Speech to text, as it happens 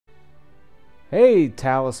Hey,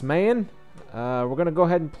 Talisman. We're going to go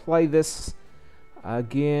ahead and play this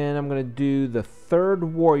again. I'm going to do the third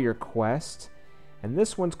warrior quest, and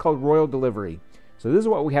this one's called Royal Delivery. So this is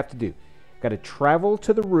what we have to do. Got to travel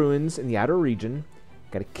to the ruins in the outer region,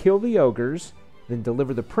 got to kill the ogres, then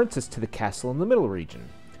deliver the princess to the castle in the middle region.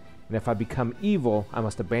 And if I become evil, I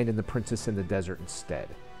must abandon the princess in the desert instead.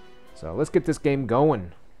 So let's get this game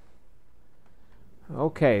going.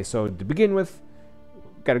 Okay, so to begin with,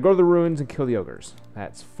 got to go to the ruins and kill the ogres.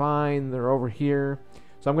 That's fine. They're over here.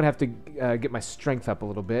 So I'm going to have to get my strength up a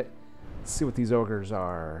little bit. Let's see what these ogres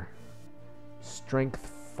are.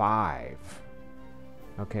 Strength 5.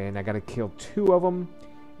 Okay, and I got to kill 2 of them.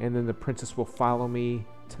 And then the princess will follow me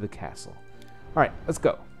to the castle. Alright, let's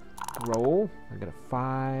go. Roll. I got a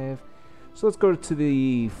 5. So let's go to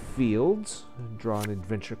the fields. Draw an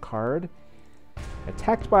adventure card.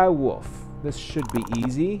 Attacked by a wolf. This should be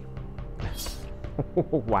easy.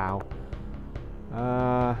 Wow.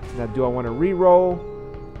 Now, do I want to re-roll,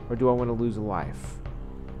 or do I want to lose a life?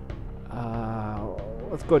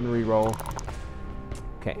 Let's go ahead and re-roll.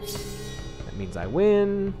 Okay. That means I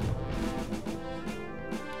win.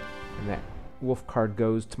 And that wolf card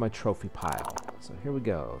goes to my trophy pile. So here we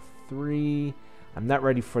go. 3. I'm not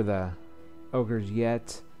ready for the ogres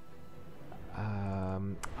yet.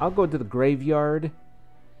 I'll go to the graveyard.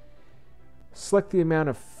 Select the amount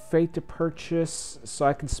of fate to purchase, so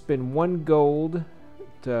I can spend 1 gold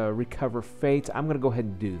to recover fate. I'm going to go ahead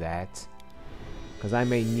and do that, because I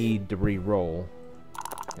may need to re-roll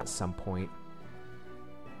at some point.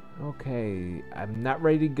 Okay, I'm not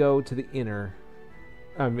ready to go to the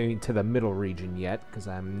to the middle region yet, because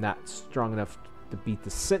I'm not strong enough to beat the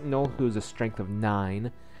sentinel, who is a strength of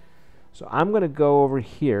 9. So I'm going to go over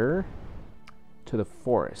here to the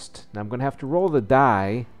forest. Now I'm going to have to roll the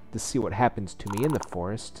die to see what happens to me in the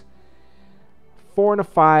forest. 4 and a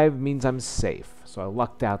 5 means I'm safe, so I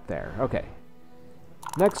lucked out there. Okay.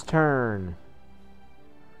 Next turn.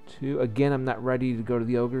 2. Again, I'm not ready to go to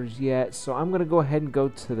the ogres yet, so I'm going to go ahead and go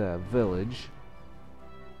to the village.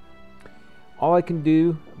 All I can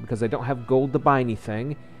do, because I don't have gold to buy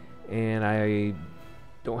anything, and I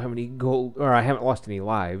don't have any gold, or I haven't lost any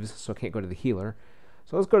lives, so I can't go to the healer.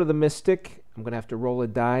 So let's go to the mystic. I'm going to have to roll a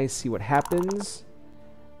die, see what happens.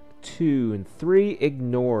 2 and 3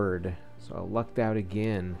 ignored. So I lucked out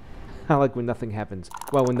again. I like when nothing happens.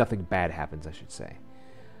 Well, when nothing bad happens, I should say.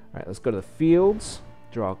 Alright, let's go to the fields.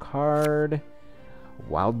 Draw a card.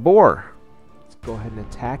 Wild boar. Let's go ahead and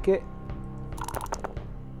attack it.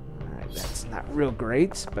 Alright, that's not real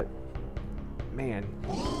great, but man.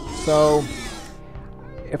 So,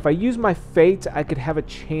 if I use my fate, I could have a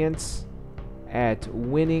chance at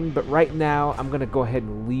winning, but right now I'm going to go ahead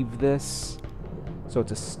and leave this. So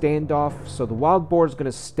it's a standoff. So the wild boar is going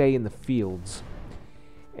to stay in the fields.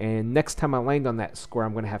 And next time I land on that square,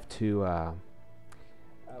 I'm going to have to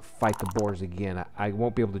fight the boars again. I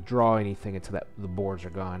won't be able to draw anything until the boars are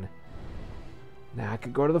gone. Now I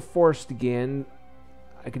could go to the forest again.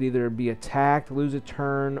 I could either be attacked, lose a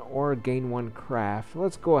turn, or gain 1 craft.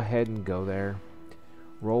 Let's go ahead and go there.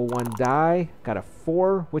 Roll 1 die. Got a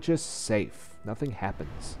 4, which is safe. Nothing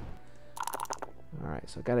happens. Alright,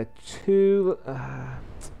 so I got a 2.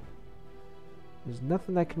 There's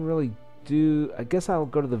nothing I can really do. I guess I'll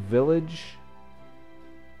go to the village.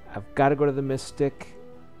 I've got to go to the mystic.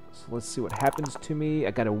 So let's see what happens to me.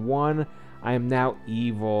 I got a 1. I am now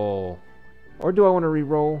evil. Or do I want to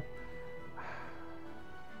re-roll?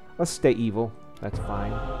 Let's stay evil. That's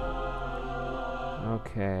fine.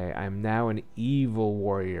 Okay, I'm now an evil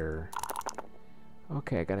warrior.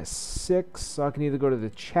 Okay, I got a 6, so I can either go to the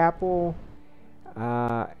chapel,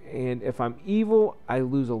 and if I'm evil, I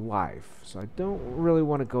lose a life. So I don't really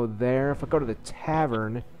want to go there. If I go to the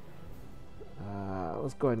tavern,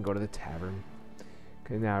 let's go ahead and go to the tavern.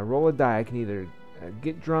 Okay, now I roll a die. I can either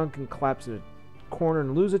get drunk and collapse in a corner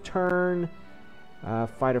and lose a turn,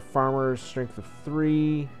 fight a farmer, strength of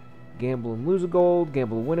 3, gamble and lose a gold,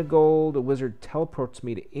 gamble and win a gold, a wizard teleports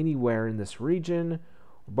me to anywhere in this region,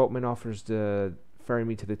 a boatman offers to ferry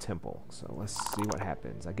me to the temple. So let's see what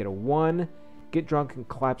happens. I get a 1, get drunk and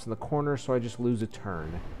collapse in the corner, so I just lose a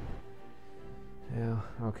turn. Yeah,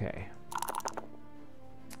 okay.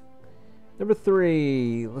 Number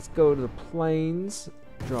 3, let's go to the plains,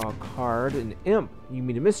 draw a card, an imp. You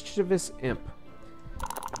mean a mischievous imp.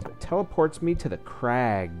 So it teleports me to the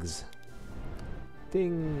crags.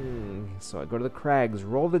 Ding. So I go to the crags,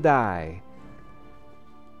 roll the die.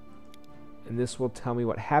 And this will tell me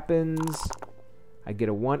what happens. I get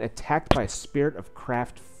a 1, attacked by a spirit of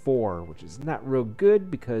craft 4, which is not real good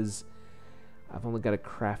because I've only got a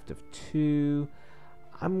craft of 2.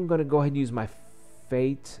 I'm going to go ahead and use my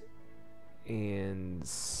fate and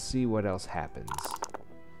see what else happens.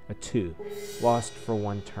 A 2. Lost for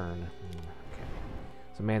 1 turn. Okay.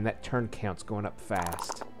 So man, that turn count's going up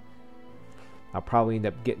fast. I'll probably end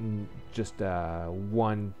up getting just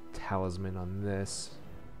 1 talisman on this.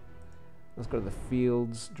 Let's go to the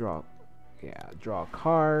fields. Draw a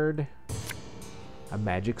card. A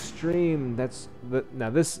magic stream. Now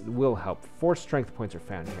this will help. 4 strength points are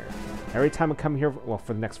found here. Every time I come here, well,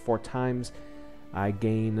 for the next 4 times, I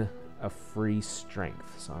gain a free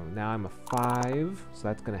strength. So now I'm a 5, so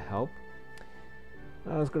that's gonna help.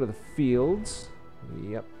 Let's go to the fields.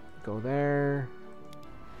 Yep, go there.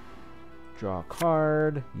 Draw a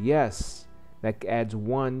card. Yes, that adds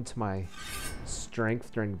 1 to my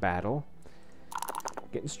strength during battle.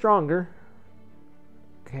 Getting stronger.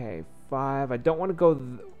 Okay, 5. I don't want to go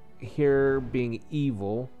here being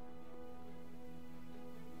evil.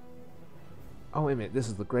 Oh, wait a minute. This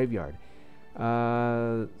is the graveyard.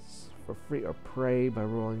 For free or pray by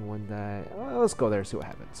rolling 1 die. Let's go there, see what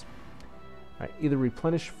happens. Alright, either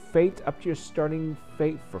replenish fate up to your starting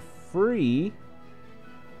fate for free,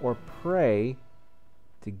 or pray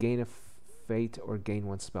to gain a fate or gain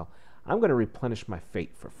 1 spell. I'm going to replenish my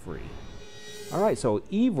fate for free. Alright, so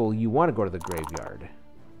evil, you want to go to the graveyard.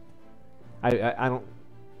 I don't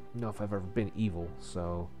know if I've ever been evil,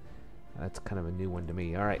 so that's kind of a new one to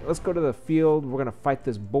me. Alright, let's go to the field. We're going to fight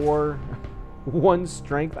this boar. 1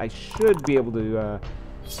 strength. I should be able to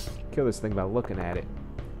kill this thing by looking at it.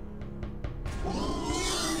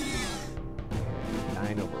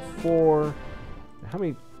 9 over 4. How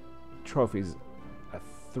many trophies? A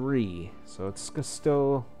 3. So it's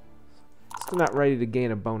still not ready to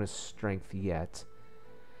gain a bonus strength yet.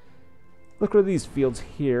 Look at these fields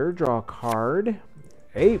here. Draw a card.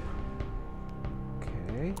 Ape.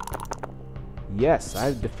 Okay. Yes,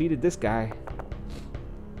 I've defeated this guy.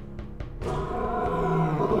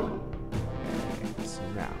 Okay, so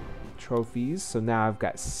now, trophies. So now I've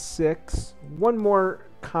got 6. 1 more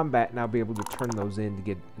combat and I'll be able to turn those in to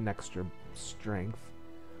get an extra strength.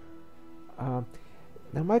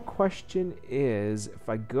 Now my question is, if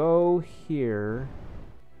I go here,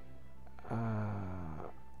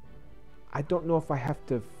 I don't know if I have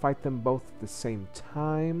to fight them both at the same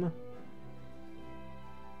time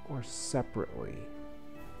or separately.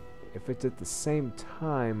 If it's at the same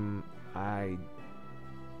time, I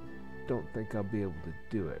don't think I'll be able to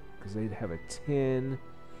do it because they'd have a 10.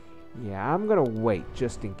 Yeah, I'm gonna wait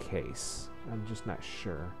just in case. I'm just not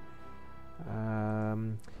sure.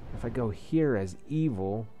 If I go here as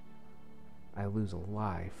evil, I lose a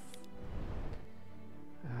life.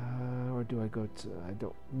 Or do I go to... I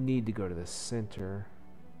don't need to go to the center.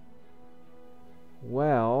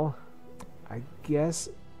 Well, I guess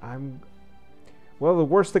I'm... Well, the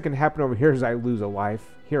worst that can happen over here is I lose a life.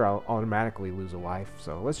 Here I'll automatically lose a life.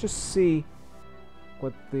 So let's just see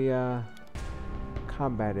what the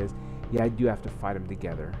combat is. Yeah, I do have to fight them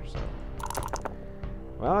together. So,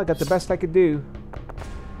 well, I got the best I could do.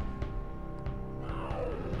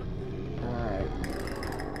 Alright.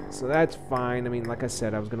 So that's fine. I mean, like I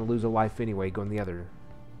said, I was going to lose a life anyway, going the other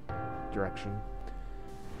direction.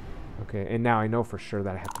 Okay, and now I know for sure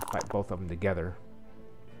that I have to fight both of them together.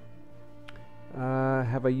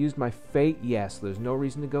 Have I used my fate? Yes, there's no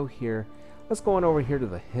reason to go here. Let's go on over here to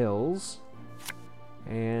the hills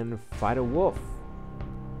and fight a wolf.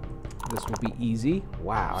 This will be easy.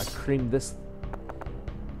 Wow, I creamed this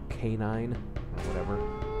canine or whatever.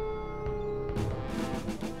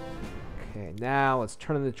 Okay, now let's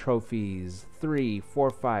turn in the trophies. 3, 4,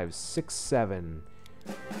 5, 6, 7.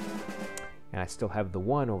 And I still have the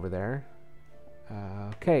 1 over there.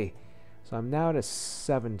 Okay, so I'm now at a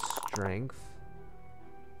 7 strength.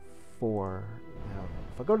 4. Now,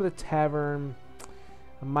 if I go to the tavern,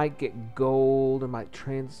 I might get gold. I might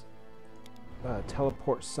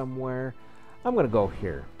teleport somewhere. I'm going to go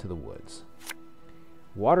here to the woods.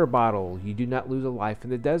 Water bottle. You do not lose a life in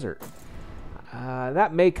the desert.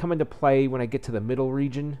 That may come into play when I get to the middle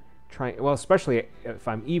region. Well, especially if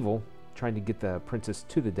I'm evil, trying to get the princess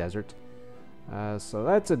to the desert. So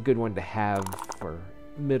that's a good one to have for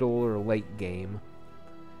middle or late game.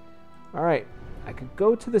 Alright, I could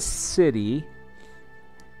go to the city.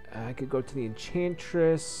 I could go to the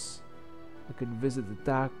enchantress. I could visit the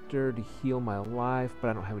doctor to heal my life, but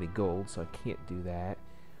I don't have any gold, so I can't do that.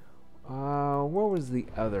 What was the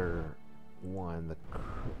other one?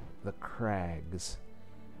 The crags.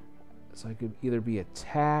 So I could either be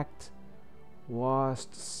attacked,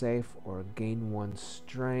 lost, safe, or gain 1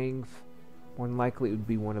 strength. More than likely it would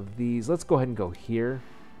be one of these. Let's go ahead and go here.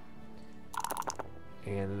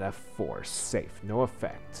 And an F4. Safe. No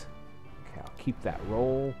effect. Okay, I'll keep that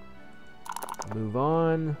roll. Move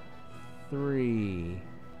on. 3.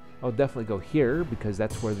 I'll definitely go here because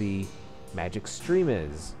that's where the magic stream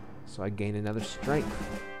is. So I gain another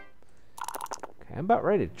strength. Okay, I'm about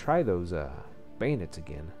ready to try those bandits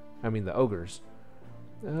again. I mean the ogres.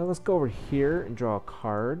 Let's go over here and draw a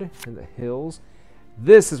card in the hills.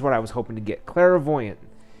 This is what I was hoping to get. Clairvoyant.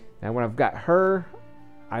 Now when I've got her,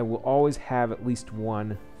 I will always have at least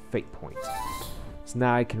one fate point. So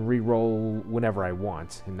now I can re-roll whenever I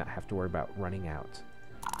want and not have to worry about running out.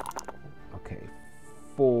 Okay,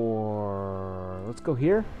 4. Let's go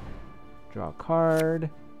here. Draw a card.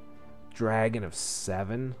 Dragon of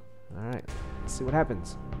 7. Alright, let's see what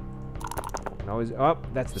happens. And always, oh,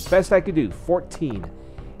 that's the best I could do. 14.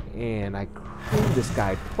 And I cream this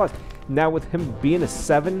guy. Plus, now with him being a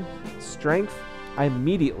 7 strength, I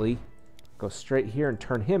immediately go straight here and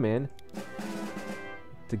turn him in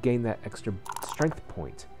to gain that extra strength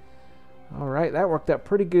point. Alright, that worked out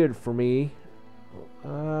pretty good for me.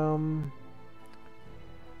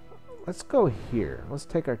 Let's go here. Let's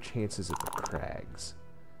take our chances at the crags.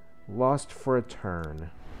 Lost for a turn.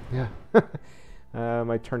 Yeah.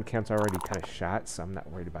 My turn count's already kind of shot, so I'm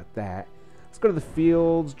not worried about that. Let's go to the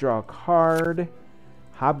fields, draw a card.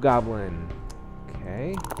 Hobgoblin.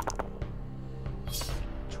 Okay.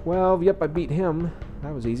 12. Yep, I beat him.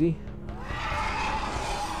 That was easy.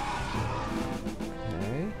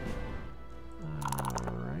 Okay.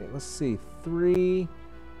 Alright, let's see. 3.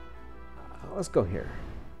 Let's go here.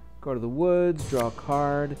 Go to the woods, draw a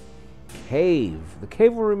card. Cave. The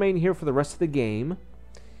cave will remain here for the rest of the game.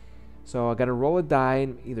 So I gotta roll a die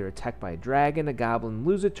and either attack by a dragon, a goblin,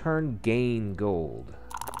 lose a turn, gain gold.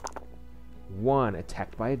 1.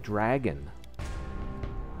 Attacked by a dragon.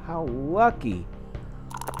 How lucky.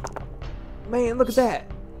 Man, look at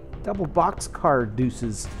that. Double box card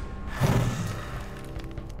deuces.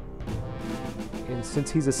 And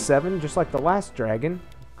since he's a 7, just like the last dragon,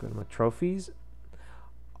 go to my trophies.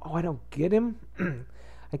 Oh, I don't get him?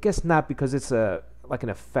 I guess not, because it's like an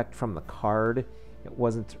effect from the card. It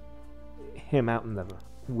wasn't him out in the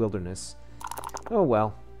wilderness. Oh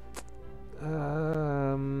well.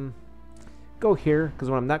 Go here, because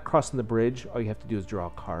when I'm not crossing the bridge, all you have to do is draw a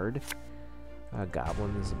card.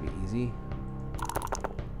 Goblin, this will be easy.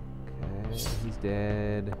 Okay, he's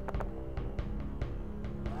dead.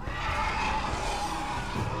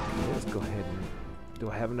 Okay, let's go ahead and... Do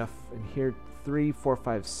I have enough in here? 3, 4,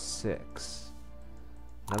 5, 6.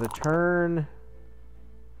 Another turn.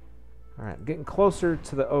 Alright, I'm getting closer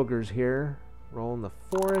to the ogres here. Roll in the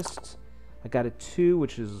forest. I got a 2,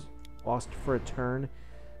 which is lost for a turn.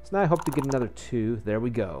 So now I hope to get another 2. There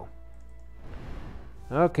we go.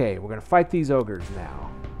 Okay, we're going to fight these ogres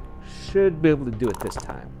now. Should be able to do it this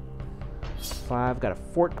time. 5, got a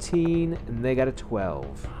 14, and they got a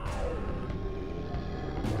 12.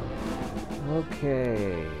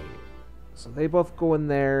 Okay. So they both go in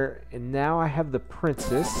there, and now I have the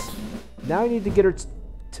princess. Now I need to get her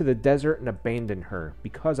to the desert and abandon her,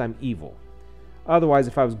 because I'm evil. Otherwise,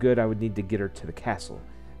 if I was good, I would need to get her to the castle.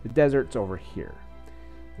 The desert's over here.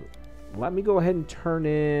 Let me go ahead and turn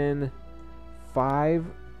in 5.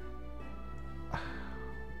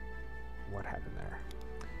 What happened there?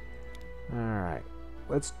 Alright.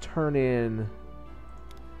 Let's turn in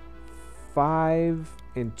 5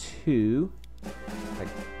 and 2. That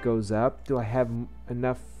goes up. Do I have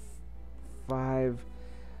enough? 5,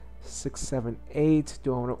 6, 7, 8.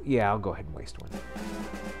 Do I want to? Yeah, I'll go ahead and waste one.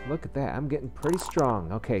 Look at that. I'm getting pretty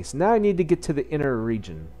strong. Okay, so now I need to get to the inner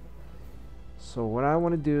region. So what I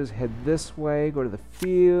want to do is head this way, go to the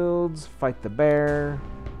fields, fight the bear.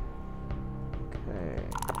 Okay,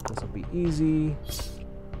 this will be easy.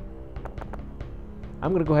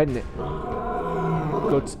 I'm going to go ahead and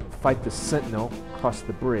go fight the sentinel across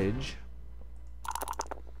the bridge.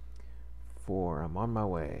 4, I'm on my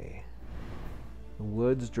way. The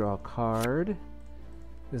woods, draw a card.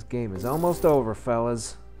 This game is almost over,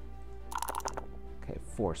 fellas. Okay,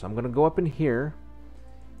 4, so I'm going to go up in here.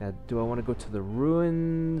 Now, do I want to go to the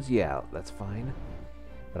ruins? Yeah, that's fine.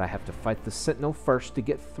 But I have to fight the sentinel first to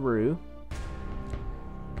get through.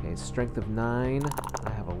 Okay, strength of 9. I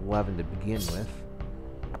have 11 to begin with.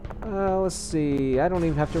 Let's see. I don't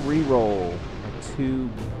even have to re-roll. A 2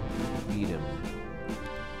 beat him.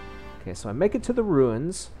 Okay, so I make it to the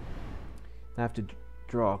ruins. I have to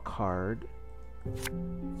draw a card.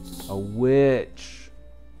 A witch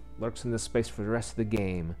lurks in this space for the rest of the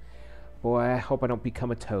game. Boy, I hope I don't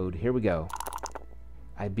become a toad. Here we go.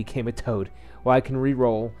 I became a toad. Well, I can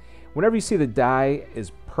re-roll. Whenever you see the die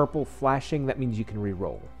is purple flashing, that means you can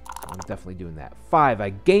re-roll. So I'm definitely doing that. 5, I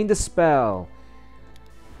gained a spell.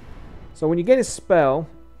 So when you gain a spell,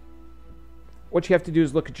 what you have to do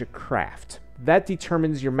is look at your craft. that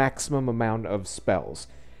determines your maximum amount of spells.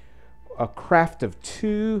 A craft of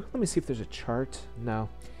 2, let me see if there's a chart. No.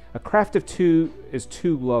 A craft of 2 is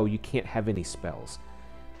too low. You can't have any spells.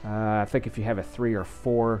 I think if you have a 3 or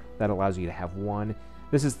 4, that allows you to have 1.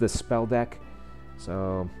 This is the spell deck.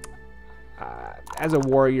 So, as a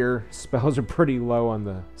warrior, spells are pretty low on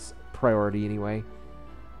the priority anyway.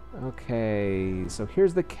 Okay, so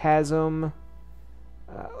here's the chasm.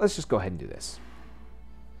 Let's just go ahead and do this.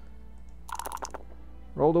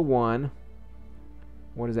 Roll a 1.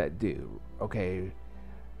 What does that do? Okay.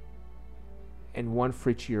 And 1 for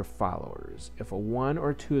each of your followers. If a 1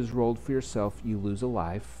 or 2 is rolled for yourself, you lose a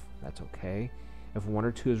life. That's okay. If 1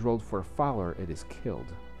 or 2 is rolled for a follower, it is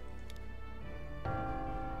killed.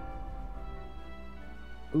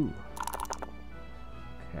 Ooh.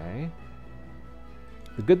 Okay.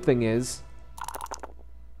 The good thing is,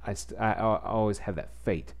 I always have that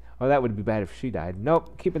fate. Oh, that would be bad if she died.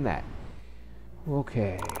 Nope, keeping that.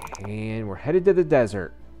 Okay, and we're headed to the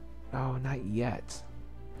desert. Oh, not yet.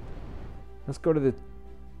 Let's go to the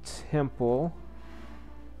temple.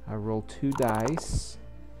 I roll 2 dice,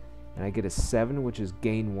 and I get a 7, which is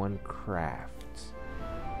gain 1 craft.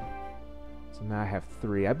 So now I have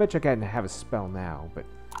 3. I bet you I can have a spell now, but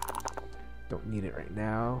don't need it right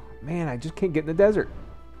now. Man, I just can't get in the desert.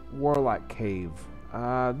 Warlock Cave.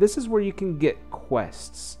 This is where you can get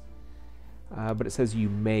quests. But it says you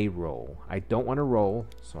may roll. I don't want to roll,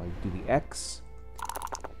 so I do the X.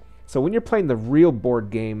 So when you're playing the real board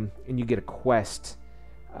game and you get a quest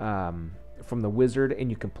from the wizard and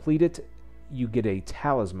you complete it, you get a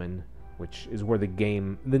talisman, which is where the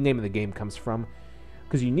name of the game comes from.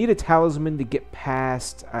 Because you need a talisman to get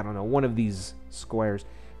past, I don't know, one of these squares.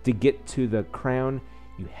 To get to the crown,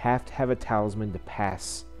 you have to have a talisman to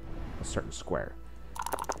pass a certain square.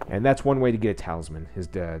 And that's one way to get a talisman, is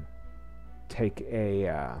to take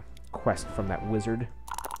a quest from that wizard.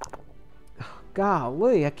 Oh,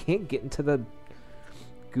 golly, I can't get into the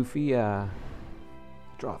goofy,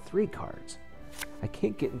 draw 3 cards. I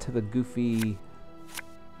can't get into the goofy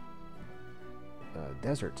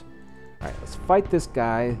desert. Alright, let's fight this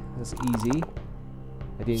guy. That's easy.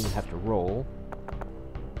 I didn't even have to roll.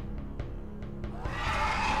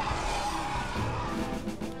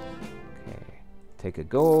 Okay, take a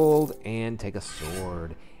gold and take a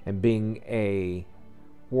sword. And being a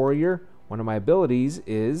warrior, one of my abilities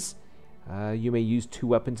is you may use 2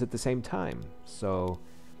 weapons at the same time. So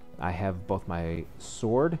I have both my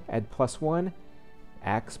sword, add +1,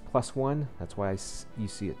 axe +1. That's why you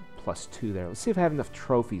see it +2 there. Let's see if I have enough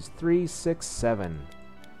trophies. 3, 6, 7.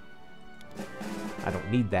 I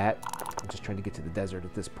don't need that. I'm just trying to get to the desert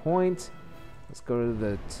at this point. Let's go to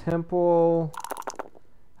the temple.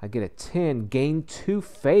 I get a 10. Gain 2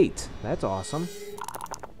 fate. That's awesome.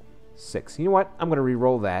 6. You know what? I'm going to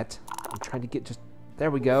re-roll that. I'm trying to get just...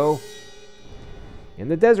 There we go. In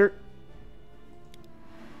the desert.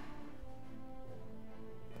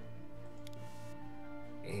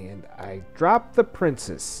 And I drop the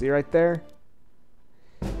princess. See right there?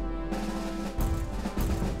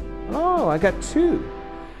 Oh, I got 2.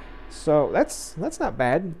 So that's not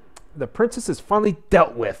bad. The princess is finally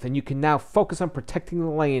dealt with, and you can now focus on protecting the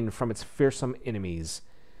land from its fearsome enemies.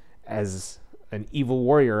 As an evil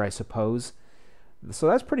warrior, I suppose. So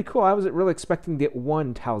that's pretty cool. I wasn't really expecting to get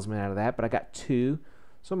 1 talisman out of that, but I got 2.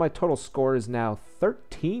 So my total score is now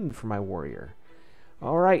 13 for my warrior.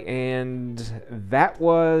 Alright, and that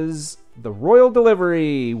was the Royal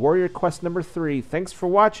Delivery, Warrior Quest number 3. Thanks for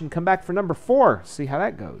watching. Come back for number 4. See how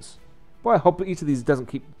that goes. Boy, I hope each of these doesn't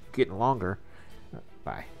keep getting longer.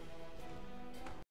 Bye.